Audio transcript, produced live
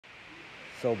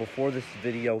So before this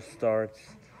video starts,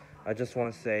 I just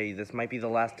want to say this might be the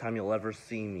last time you'll ever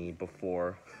see me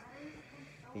before,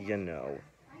 you know,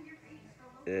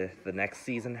 if the next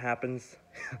season happens.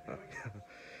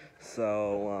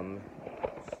 So,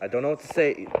 I don't know what to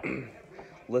say.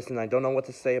 Listen, I don't know what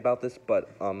to say about this, but,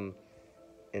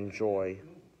 enjoy.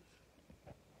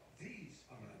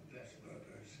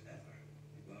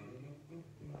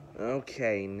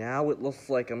 Okay, now it looks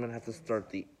like I'm gonna have to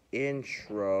start the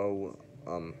intro.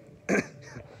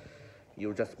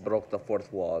 You just broke the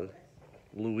fourth wall.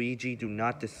 Luigi, do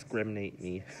not discriminate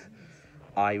me.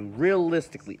 I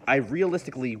realistically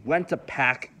went to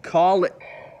pack, call it.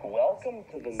 Welcome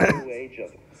to the new age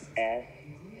of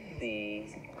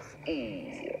SCE.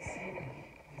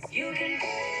 You can...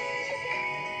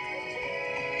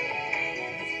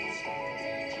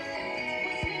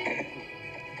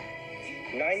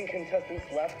 9 contestants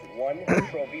left, 1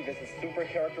 trophy. This is Super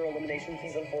Character Elimination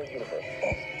Season 4 Universe.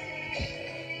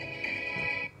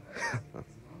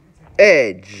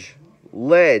 Edge.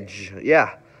 Ledge.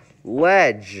 Yeah.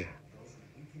 Ledge.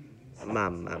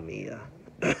 Mamma mia.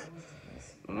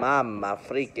 Mamma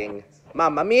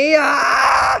mia!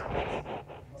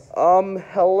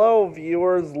 Hello,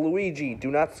 viewers. Luigi, do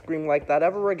not scream like that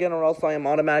ever again, or else I am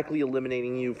automatically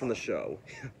eliminating you from the show.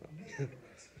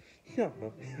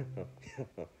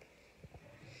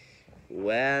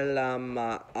 Well, I'm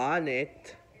on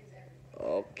it.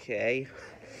 Okay,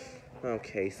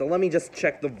 so let me just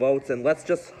check the votes, and let's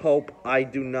just hope I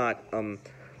do not,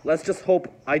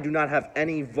 have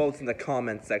any votes in the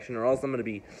comment section, or else I'm gonna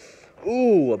be,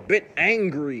 a bit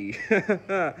angry.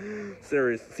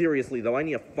 Seriously, though, I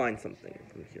need to find something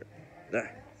from here.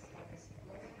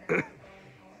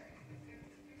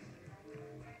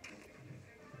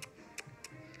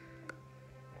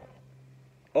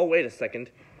 Oh, wait a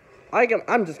second.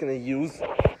 I'm just gonna use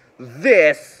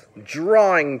this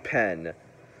drawing pen.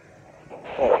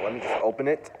 Oh, let me just open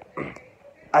it.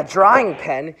 A drawing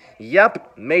pen?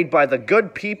 Yep, made by the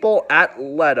good people at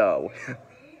Leto.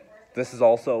 This is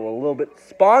also a little bit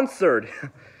sponsored.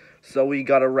 So we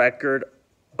got a record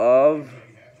of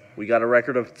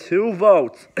 2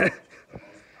 votes.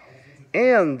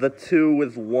 And the 2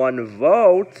 with 1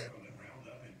 vote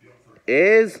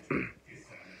is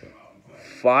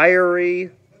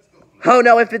Firey. Oh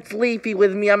no, if it's Leafy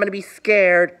with me, I'm gonna be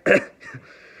scared.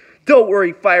 Don't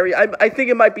worry, Firey. I think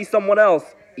it might be someone else.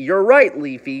 You're right,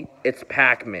 Leafy. It's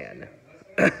Pac-Man.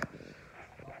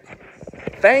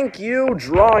 Thank you,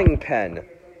 drawing pen.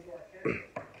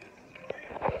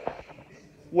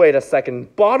 Wait a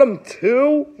second. Bottom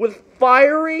 2 with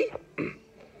Firey?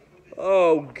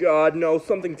 Oh god, no.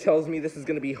 Something tells me this is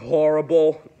gonna be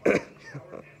horrible.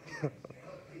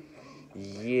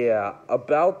 Yeah,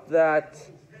 about that...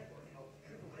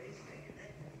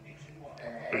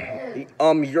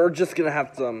 you're just gonna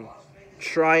have to,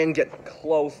 try and get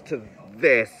close to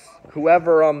this.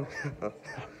 Whoever,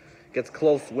 gets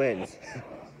close wins.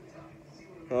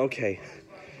 Okay.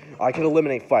 I can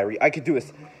eliminate Firey. I could do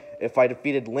this. If I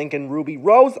defeated Link and Ruby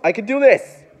Rose, I could do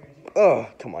this! Ugh,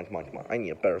 come on. I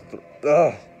need a better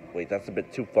wait, that's a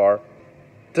bit too far.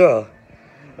 Duh.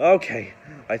 Okay.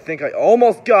 I think I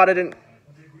almost got it and...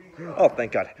 Oh,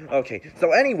 thank God. Okay,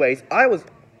 so anyways,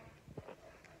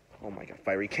 Oh my god,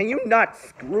 Firey, can you not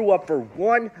screw up for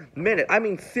 1 minute? I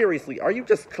mean, seriously, are you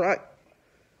just trying...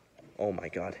 Oh my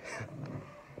god.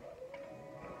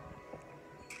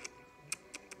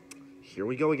 Here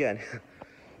we go again.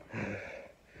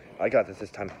 I got this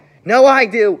time. No, I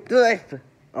do!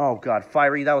 Oh god,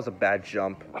 Firey, that was a bad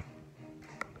jump.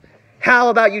 How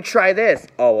about you try this?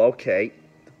 Oh, okay.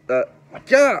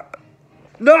 Yeah!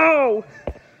 No!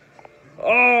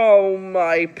 Oh,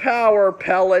 my power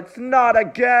pellets, not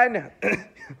again!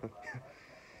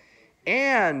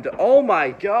 And, oh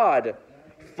my god,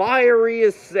 Firey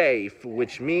is safe,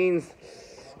 which means,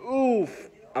 oof,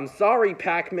 I'm sorry,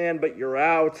 Pac-Man, but you're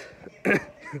out.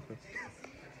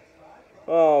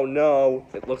 Oh no,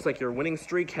 it looks like your winning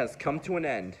streak has come to an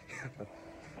end.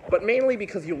 But mainly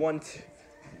because you won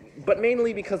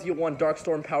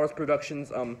Darkstorm Powers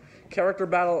Productions, Character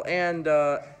Battle, and,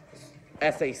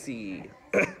 SACE.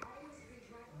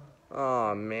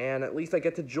 Aw, man, at least I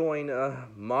get to join,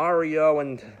 Mario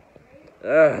and,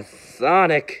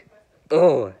 Sonic.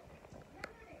 Ugh.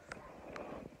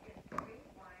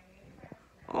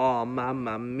 Oh,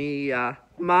 mamma mia.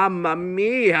 Mamma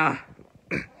mia.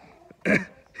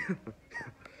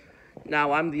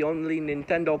 Now I'm the only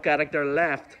Nintendo character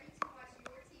left.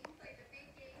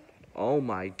 Oh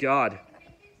my god.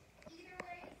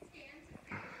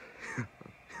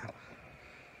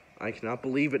 I cannot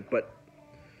believe it, but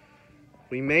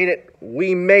We made it.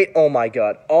 Oh my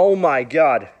god. Oh my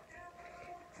god.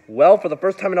 Well, for the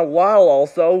first time in a while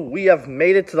also, we have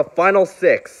made it to the final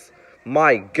 6.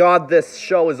 My god, this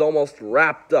show is almost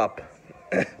wrapped up.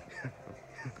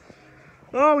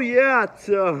 Oh yeah,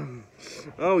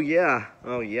 oh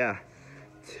yeah.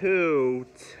 Two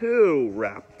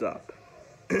wrapped up.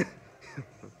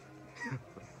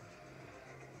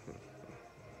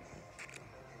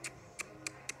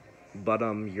 But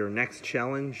your next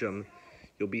challenge,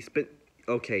 you'll be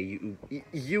okay,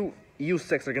 you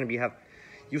six are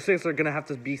gonna have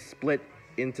to be split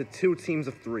into 2 teams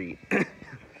of 3.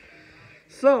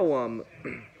 So,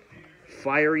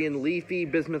 Firey and Leafy,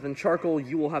 Bismuth and Charcoal,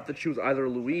 you will have to choose either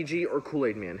Luigi or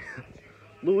Kool-Aid Man.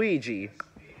 Luigi.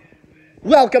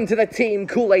 Welcome to the team,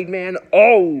 Kool-Aid Man.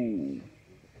 Oh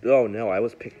no, I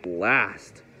was picked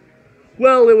last.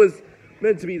 Well, it was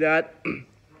meant to be that.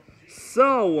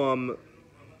 So,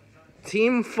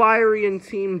 Team Firey and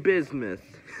Team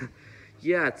Bismuth.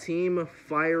 Yeah, Team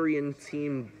Firey and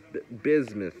Team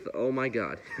Bismuth. Oh my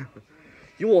god.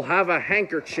 You will have a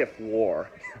handkerchief war.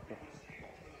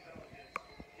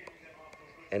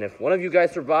 And if one of you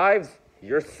guys survives,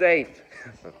 you're safe.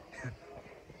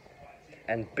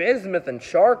 And Bismuth and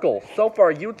Charcoal, so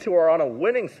far you two are on a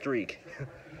winning streak.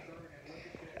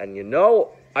 And you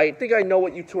know, I think I know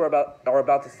what you two are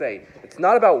about to say. It's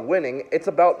not about winning, it's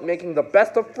about making the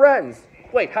best of friends.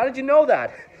 Wait, how did you know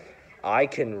that? I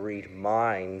can read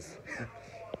minds.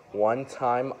 One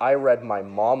time, I read my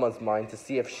mama's mind to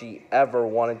see if she ever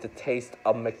wanted to taste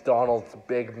a McDonald's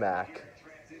Big Mac.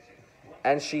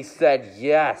 And she said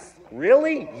yes.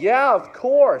 Really? Yeah, of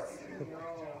course.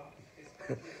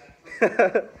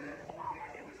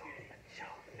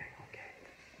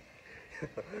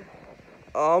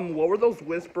 What were those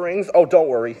whisperings? Oh, don't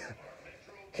worry.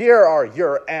 Here are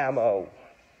your ammo.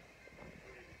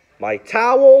 My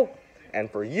towel, and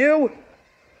for you,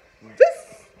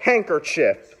 this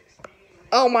handkerchief.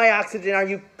 Oh, my oxygen, are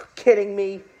you kidding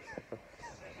me?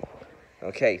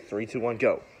 Okay, 3, 2, 1,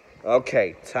 go.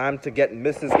 Okay, time to get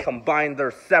Mrs. combine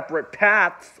their separate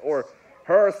paths, or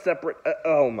her separate,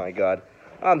 oh my god.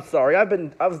 I'm sorry, I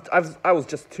was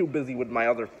just too busy with my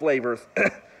other flavors.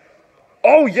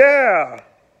 Oh yeah!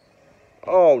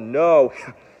 Oh no.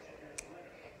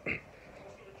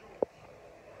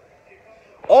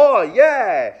 Oh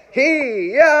yeah!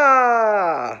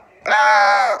 He-ya!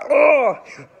 Ah! Oh!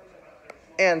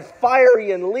 And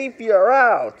Firey and Leafy are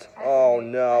out. Oh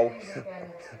no.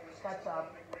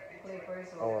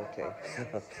 Oh, okay.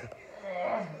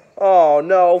 Oh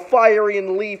no, Firey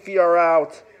and Leafy are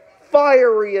out.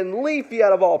 Firey and Leafy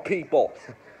out of all people.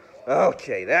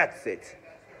 Okay, that's it.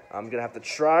 I'm gonna have to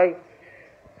try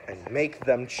and make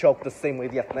them choke the same way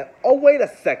the athletic. Oh, wait a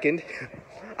second.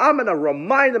 I'm gonna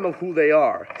remind them of who they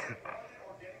are.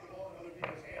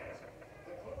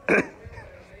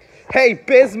 Hey,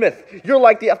 Bismuth, you're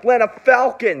like the Atlanta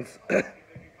Falcons.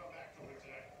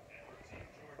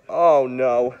 Oh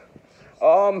no.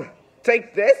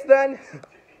 Take this then?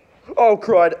 Oh,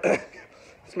 crud.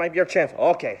 This might be our chance.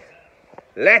 Okay.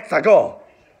 Let's go.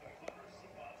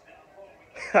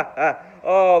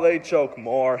 Oh, they choke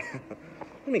more.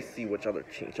 Let me see which other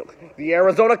team choke. The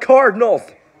Arizona Cardinals.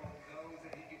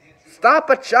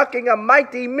 Stop chucking a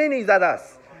mighty minis at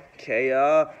us.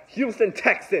 Okay, Houston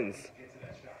Texans.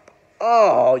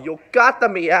 Oh, you got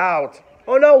me out.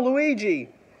 Oh no, Luigi.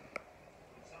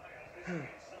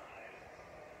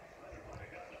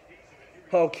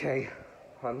 Okay,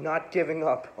 I'm not giving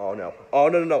up. Oh no. Oh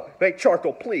no. Hey,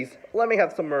 Charcoal, please let me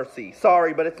have some mercy.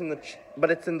 Sorry, but it's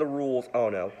in the rules. Oh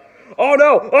no. Oh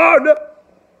no. Oh no.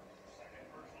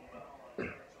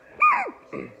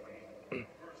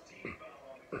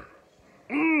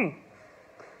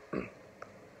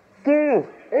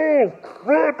 Oh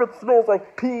crap! It smells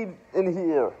like pee in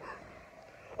here.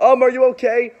 Are you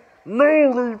okay?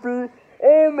 No, Leafy.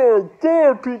 Oh my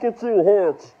God, Pikachu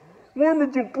hurts. When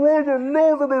did you blow your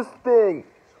nose at this thing?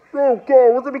 Oh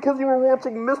God, was it because you were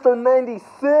watching Mr.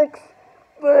 96?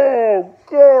 Oh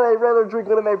God, I'd rather drink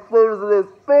one of my flavors than this.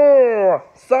 Oh,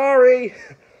 sorry.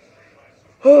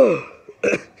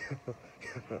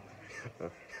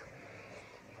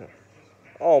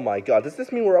 Oh my God, does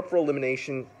this mean we're up for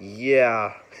elimination?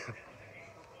 Yeah.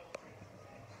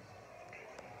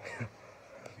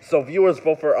 So viewers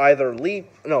vote for either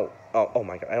oh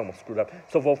my God, I almost screwed up.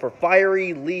 So vote for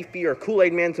Firey, Leafy, or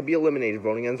Kool-Aid Man to be eliminated.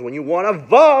 Voting ends when you want to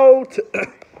vote.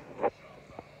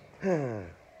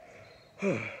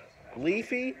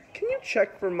 Leafy, can you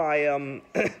check for my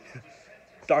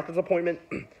doctor's appointment?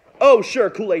 Oh sure,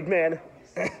 Kool-Aid Man.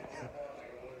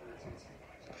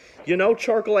 You know,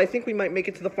 Charcoal, I think we might make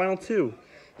it to the final 2.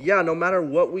 Yeah, no matter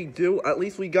what we do, at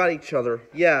least we got each other.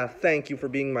 Yeah, thank you for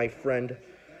being my friend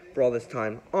for all this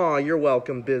time. Aw, you're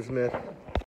welcome, Bismuth.